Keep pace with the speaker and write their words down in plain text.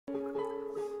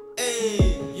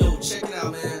Yo, check it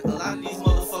out, man. A lot of these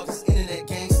motherfuckers, internet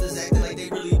gangsters, acting like they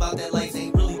really about that life,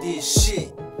 ain't really did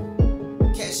shit.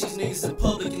 Catch these niggas in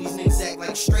public and these niggas act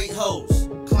like straight hoes.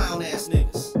 Clown ass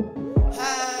niggas.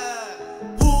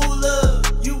 Pull up,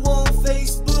 you on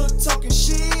Facebook talking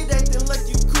shit, acting like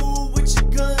you cool with your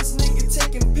guns, nigga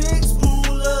taking pics.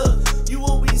 Pull up, you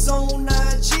always on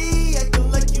IG, acting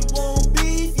like you won't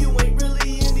beef, you ain't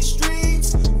really in the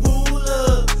streets. Pull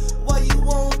up, why you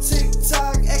on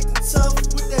TikTok acting tough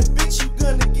with that bitch, you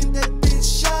gonna get that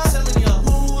bitch shot. Telling y'all,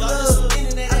 pull up,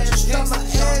 internet I just got my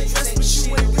gangsters, address, but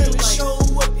you ain't gonna show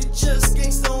up, you just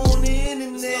gangsta on the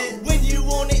internet. When you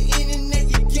on the internet,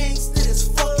 you gangsta, it's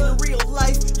fucking real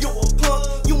life, you a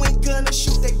punk, you ain't gonna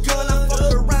shoot that gun. I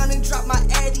fuck around and drop my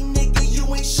addy, nigga, you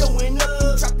ain't showing up,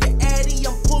 you drop your addy,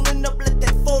 I'm pulling up, let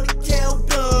that 40 cal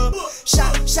dumb.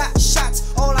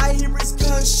 Shots, all I hear is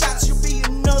gunshots, you'll be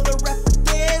another rapper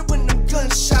dead when them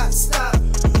gunshots stop.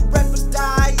 Rappers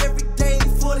die every day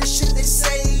for the shit they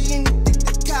say, and you think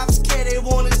the cops care, they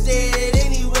want us dead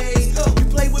anyway. You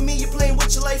play with me, you playing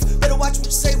with your life, better watch what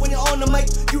you say when you're on the mic.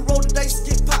 You roll the dice,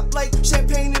 get popped like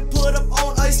champagne and put up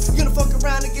on ice. You gonna fuck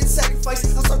around and get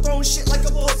sacrificed, I'll start throwing shit like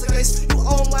a poltergeist. You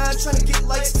online trying to get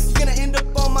likes, you're gonna end up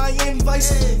on Miami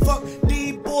Vice. Fuck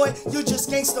D-boy, you just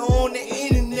gangsta on the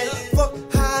internet. Fuck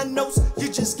high notes,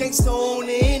 you just gangsta on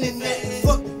the internet.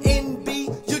 Fuck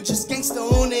NB, you just gangsta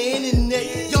on the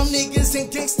internet. Y'all niggas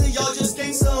ain't gangsta, y'all just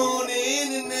gangsta on the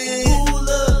internet. Pull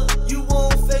up, you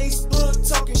on Facebook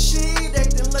talking shit,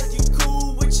 acting like you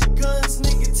cool with your guns,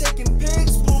 nigga taking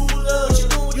pics. Pull up, you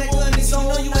on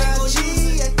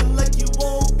IG, acting like you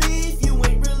won't beef, you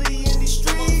ain't really in the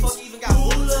streets.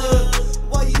 Pull up,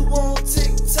 why you on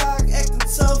TikTok acting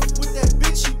tough with that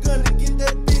bitch, you gonna get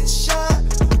that bitch shot.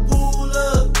 Pull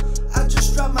up, I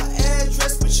just dropped my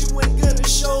address, but you ain't gonna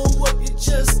show up, you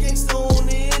just gangsta on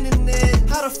the internet.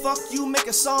 How the fuck you make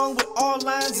a song with all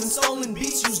lines and stolen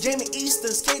beats? Use Jamie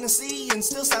Easter's cadence and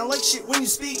still sound like shit when you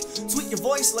speak. Tweak your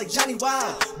voice like Johnny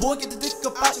Wild. Boy, get the dick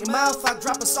up out your mouth. I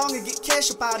drop a song and get cash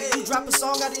up out it. You drop a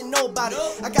song, I didn't know about it.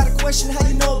 I got a question, how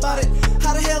you know about it?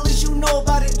 How the hell is you know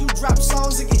about it? You drop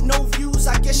songs and get no views,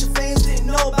 I guess your fans didn't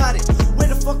know about it. Where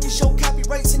the fuck is your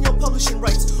copyrights and your publishing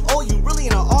rights? Oh, you really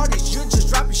an artist, you're just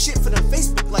dropping shit for them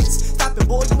Facebook likes. Stop it,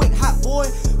 boy, you ain't hot, boy.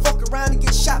 Fuck around and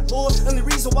get shot, boy. Only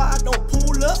reason why I don't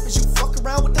pull up is you fuck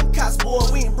around with them cops, boy.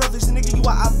 We ain't brothers, nigga, you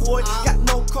are our boy. Got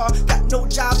no car, got no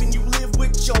job, and you live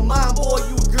with your mom, boy.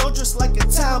 You a girl just like a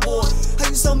town boy. How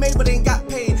you self-made but ain't got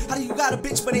paid? How do you got a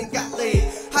bitch but ain't got laid?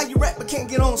 How you rap but can't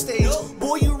get on stage?